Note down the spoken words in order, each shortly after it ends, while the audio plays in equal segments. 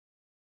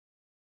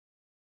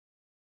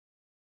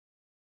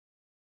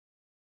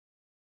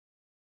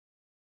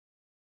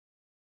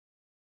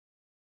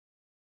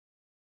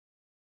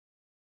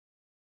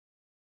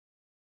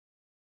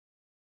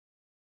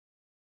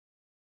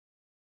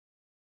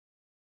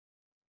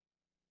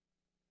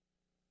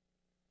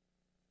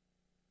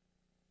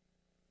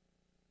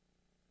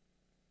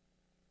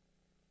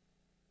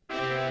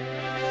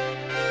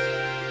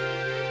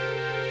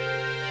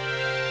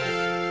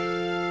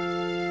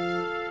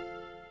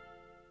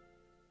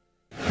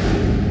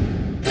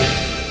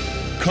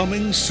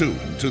Coming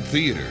soon to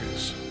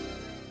theaters.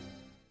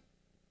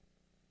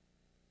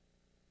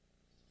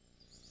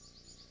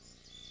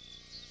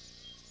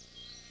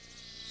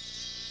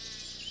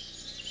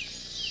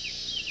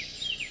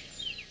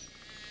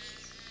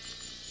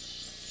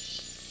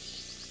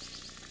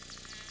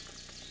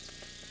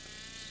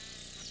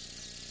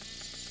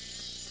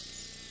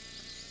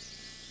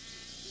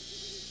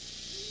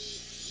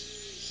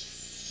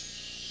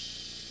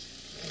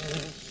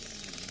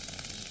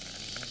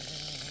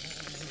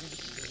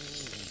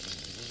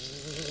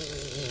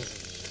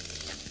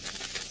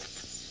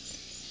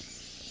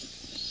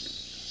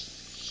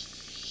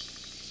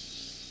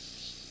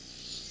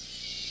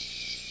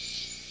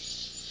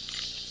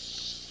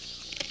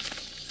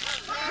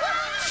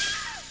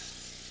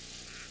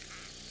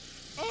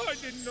 I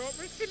didn't know it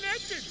was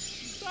connected.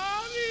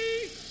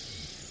 Sorry.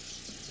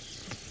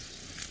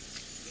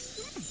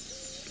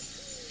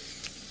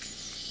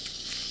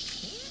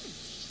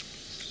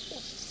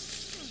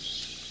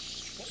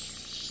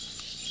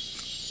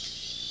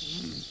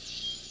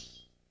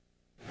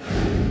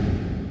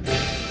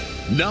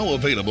 Now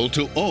available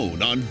to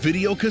own on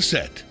video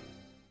cassette.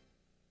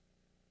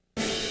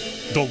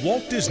 The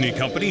Walt Disney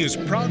Company is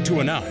proud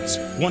to announce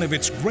one of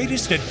its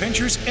greatest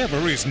adventures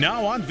ever is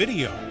now on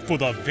video for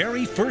the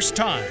very first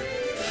time.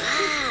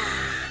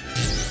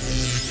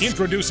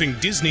 Introducing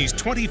Disney's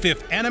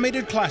 25th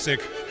animated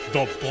classic,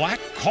 The Black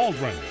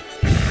Cauldron.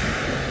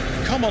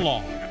 Come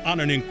along on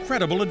an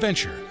incredible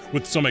adventure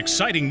with some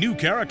exciting new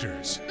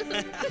characters.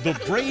 The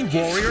brave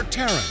warrior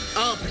Taran.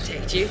 I'll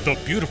protect you. The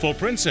beautiful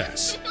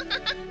princess.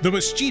 The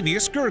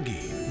mischievous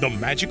Gurgi. The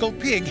magical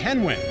pig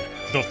Henwen.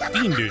 The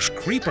fiendish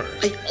creeper.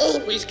 I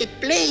always get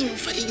blamed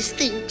for these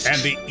things.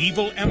 And the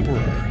evil emperor,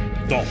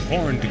 the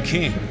horned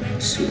king.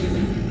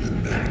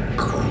 Soon the Black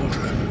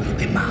Cauldron will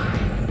be mine.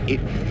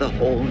 If the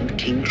horned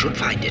king should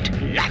find it,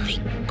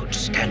 nothing could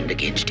stand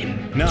against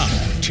him. Now,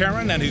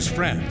 Taran and his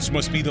friends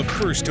must be the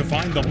first to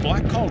find the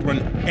Black Cauldron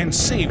and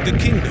save the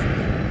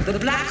kingdom. The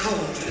Black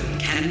Cauldron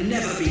can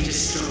never be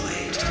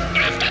destroyed.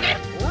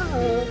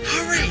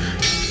 Hurry!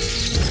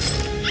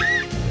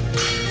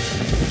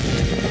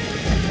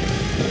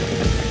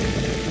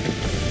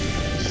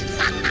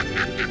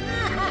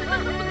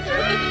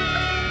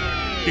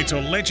 It's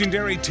a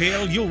legendary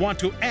tale you'll want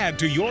to add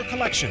to your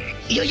collection.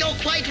 You're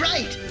quite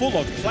right. Full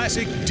of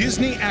classic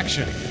Disney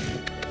action.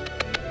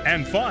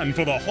 And fun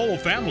for the whole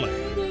family.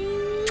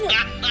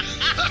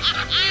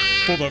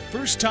 For the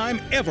first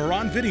time ever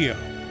on video.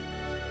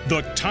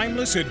 The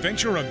timeless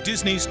adventure of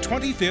Disney's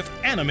 25th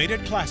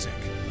animated classic.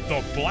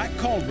 The Black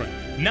Cauldron,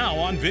 now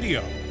on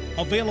video.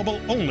 Available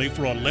only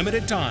for a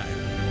limited time.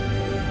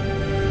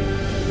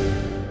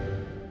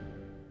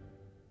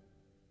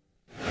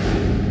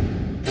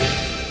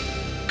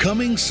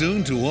 Coming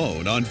soon to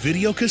own on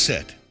video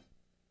cassette.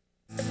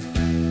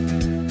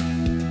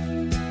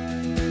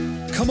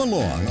 Come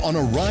along on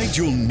a ride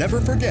you'll never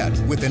forget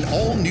with an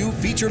all-new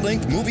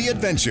feature-length movie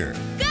adventure.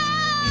 Go!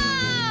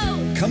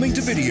 Coming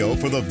to video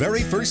for the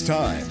very first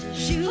time.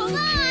 Hold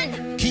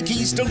on!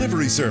 Kiki's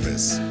Delivery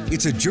Service.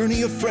 It's a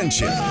journey of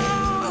friendship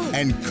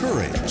and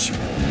courage.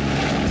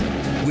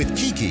 With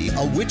Kiki,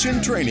 a witch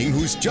in training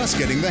who's just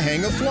getting the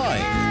hang of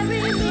flying.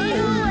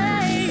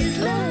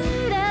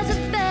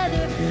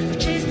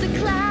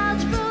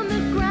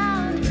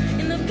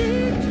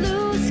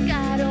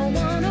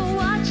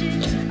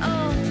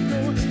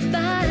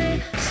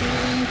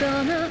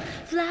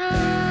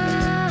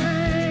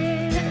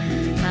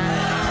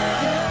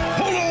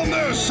 Hold on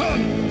there,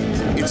 son!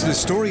 It's the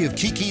story of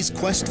Kiki's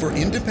quest for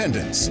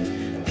independence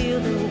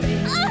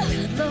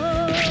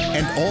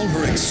and all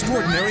her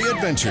extraordinary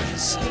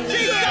adventures.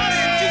 She got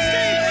him! She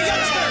saved the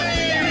youngster!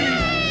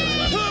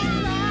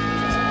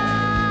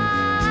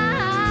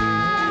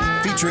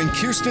 Featuring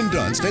Kirsten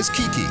Dunst as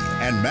Kiki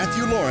and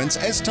Matthew Lawrence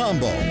as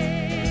Tombo.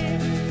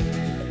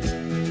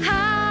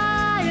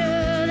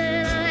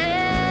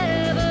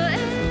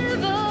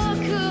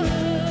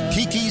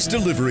 Kiki's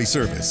Delivery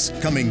Service,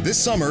 coming this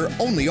summer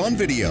only on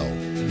video.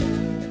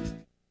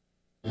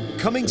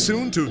 Coming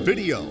soon to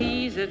video.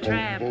 He's a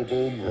tramp.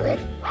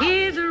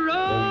 He's a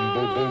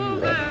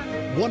rover.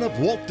 One of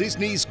Walt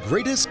Disney's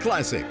greatest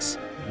classics,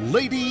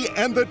 Lady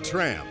and the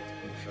Tramp.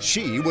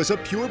 She was a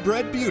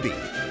purebred beauty.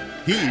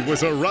 He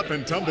was a rough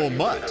and tumble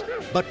mutt.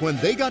 But when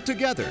they got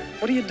together,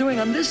 What are you doing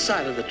on this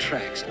side of the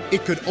tracks?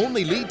 it could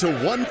only lead to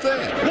one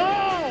thing.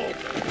 No!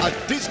 A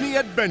Disney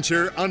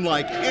adventure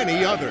unlike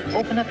any other.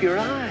 Open up your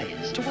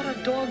eyes to what a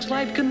dog's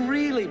life can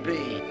really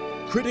be.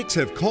 Critics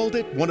have called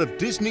it one of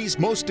Disney's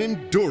most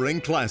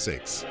enduring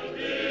classics.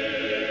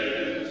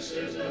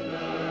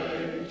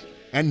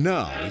 And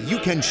now you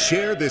can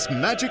share this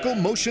magical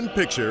motion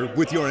picture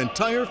with your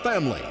entire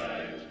family.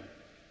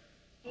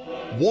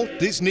 Walt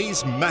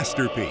Disney's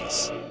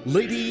masterpiece,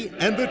 Lady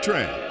and the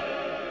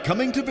Tramp,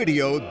 coming to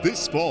video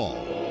this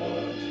fall.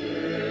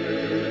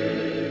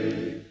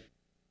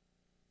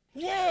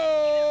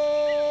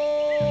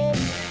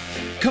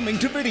 Coming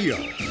to video,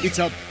 it's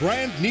a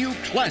brand new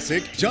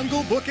classic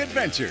Jungle Book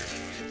adventure.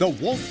 the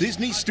Walt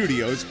Disney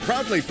Studios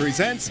proudly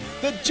presents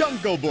The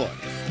Jungle Book,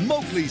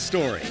 Mowgli's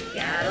story.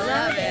 Gotta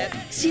love it.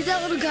 See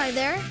that little guy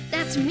there?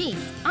 That's me.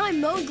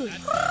 I'm Mowgli.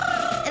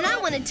 And I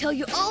want to tell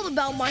you all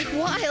about my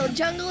wild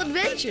jungle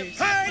adventures.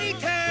 Party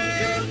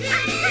time!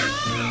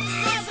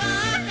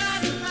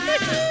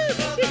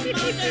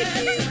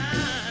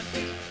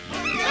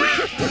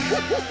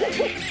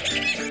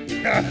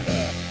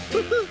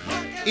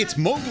 It's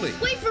Mowgli,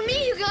 Wait for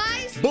me, you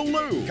guys.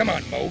 Baloo, Come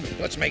on, Moog.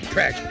 Let's make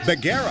tracks.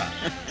 Bagheera,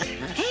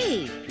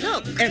 Hey,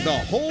 look. and the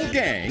whole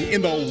gang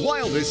in the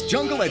wildest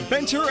jungle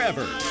adventure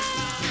ever.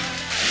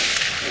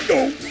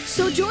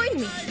 So join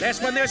me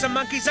That's when there's a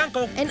monkey's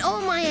uncle. and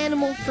all my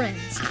animal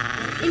friends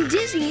in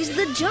Disney's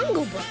The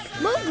Jungle Book,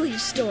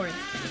 Mowgli's story.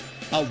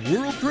 A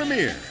world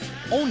premiere,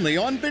 only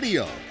on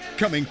video,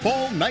 coming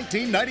fall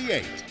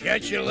 1998.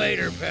 Catch you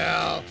later,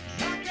 pal.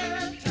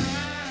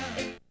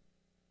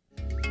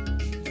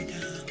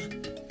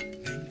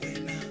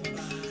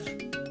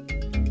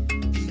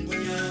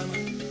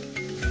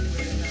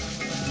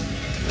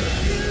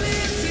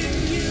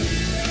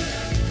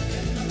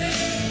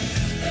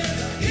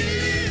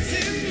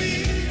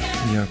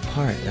 We are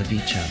part of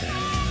each other.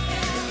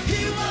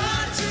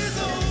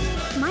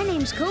 My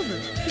name's Cobra.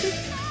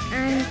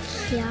 I'm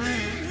Kiara.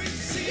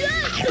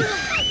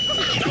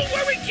 Don't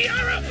worry,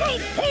 Kiara. Oh,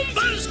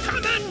 Pumbaa's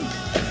coming.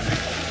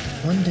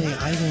 One day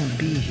I won't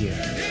be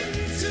here.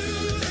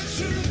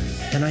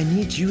 And I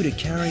need you to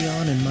carry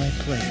on in my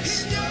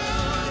place.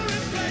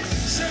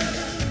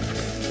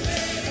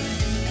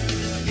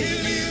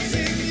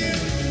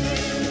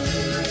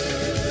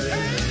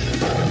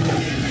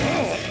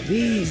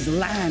 These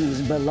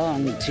lands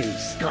belong to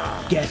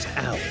Scar. Get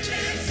out.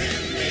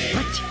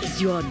 What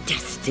is your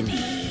destiny?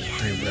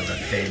 I will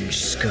avenge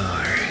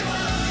Scar.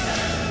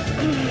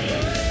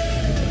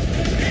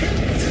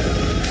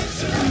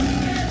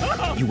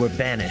 You were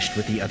banished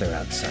with the other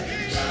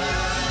outsiders.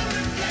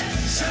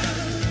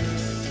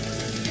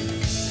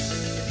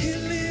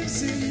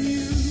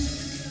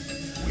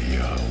 We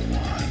are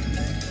one.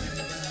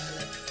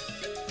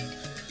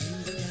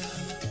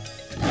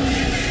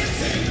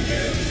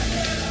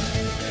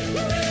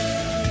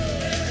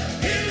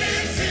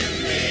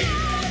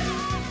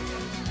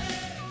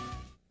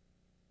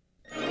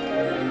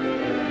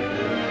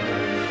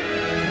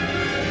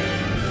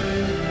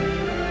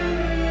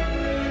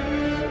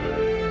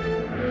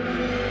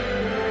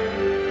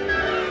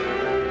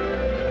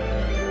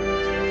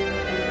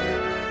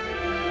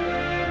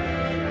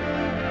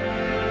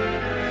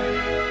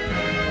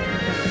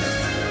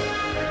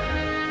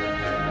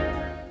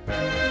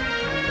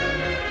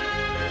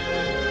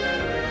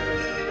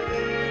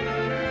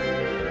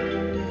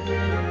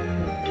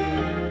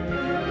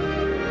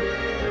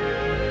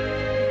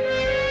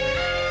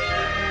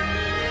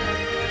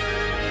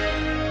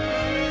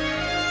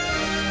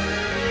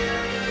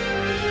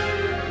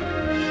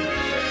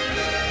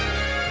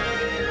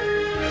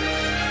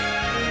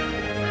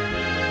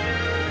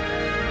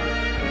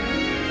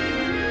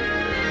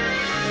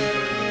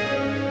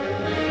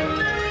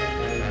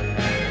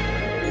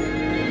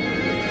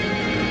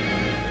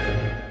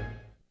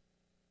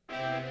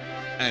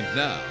 And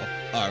now,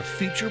 our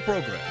feature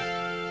program.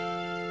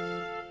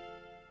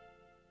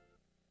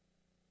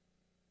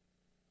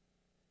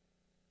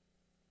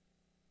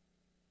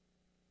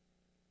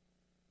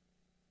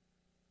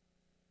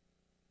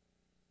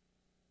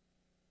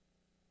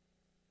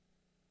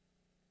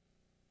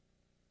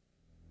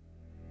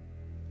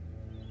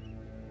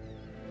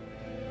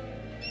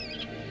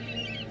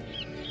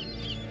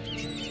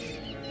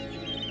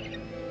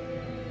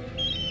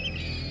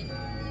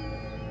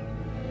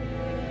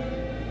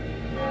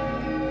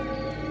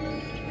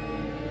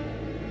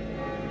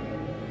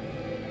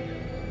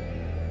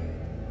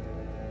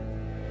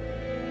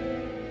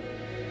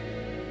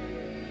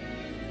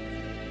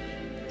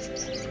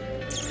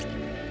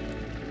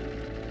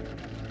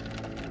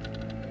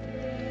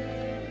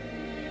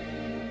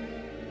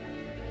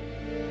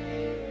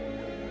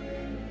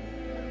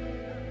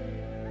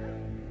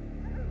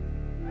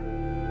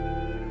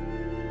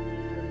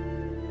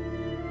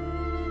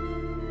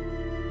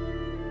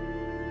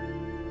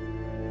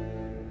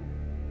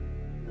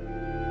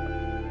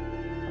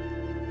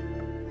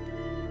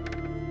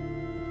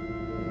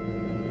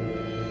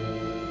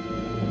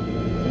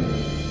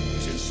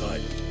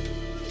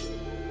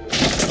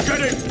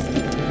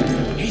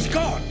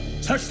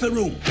 Search the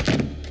room.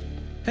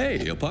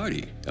 Hey, a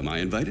party. Am I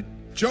invited?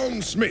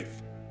 John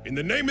Smith, in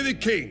the name of the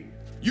king,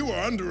 you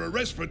are under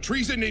arrest for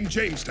treason in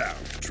Jamestown.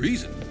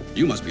 Treason?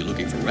 You must be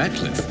looking for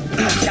Radcliffe.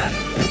 Let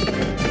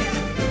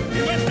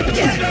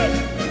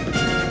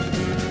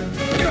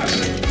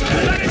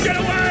him get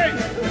away!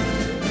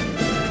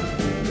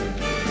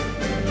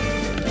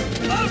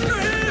 After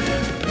him!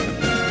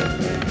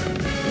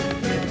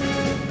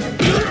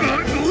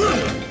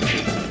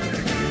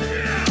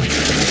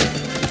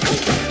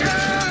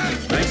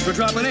 Thanks for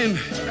dropping in.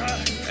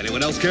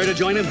 Anyone else care to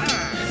join him?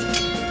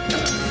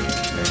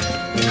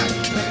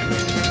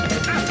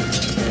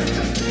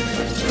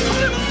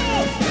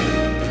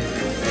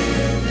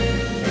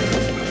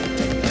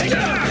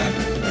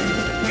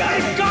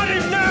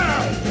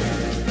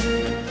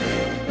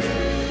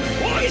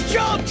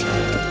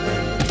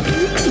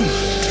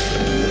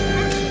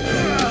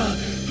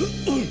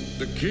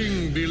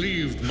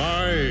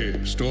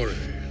 story.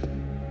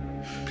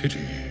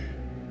 Pity.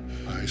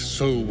 I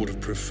so would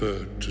have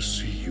preferred to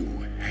see you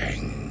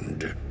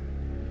hanged.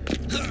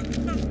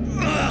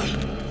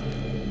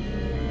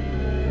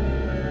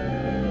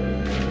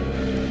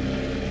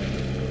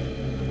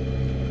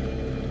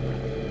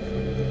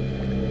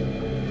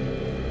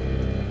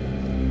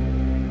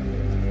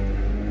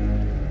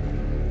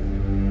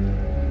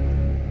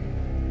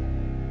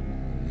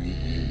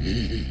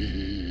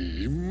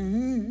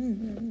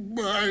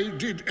 I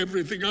did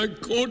everything I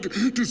could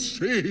to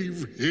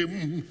save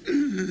him.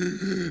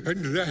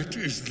 And that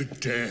is the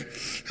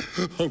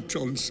death of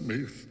John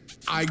Smith.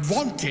 I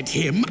wanted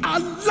him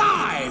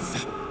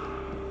alive!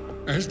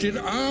 As did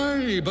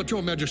I, but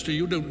Your Majesty,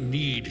 you don't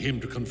need him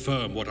to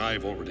confirm what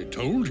I've already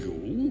told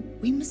you.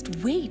 We must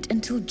wait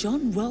until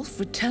John Rolfe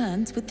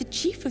returns with the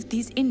chief of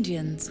these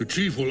Indians. The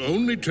chief will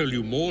only tell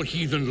you more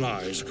heathen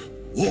lies.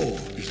 War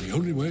is the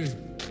only way.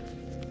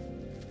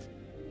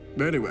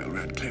 Very well,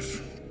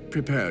 Radcliffe.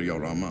 Prepare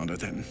your armada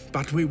then.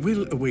 But we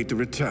will await the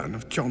return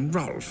of John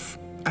Rolfe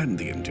and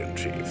the Indian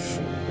chief.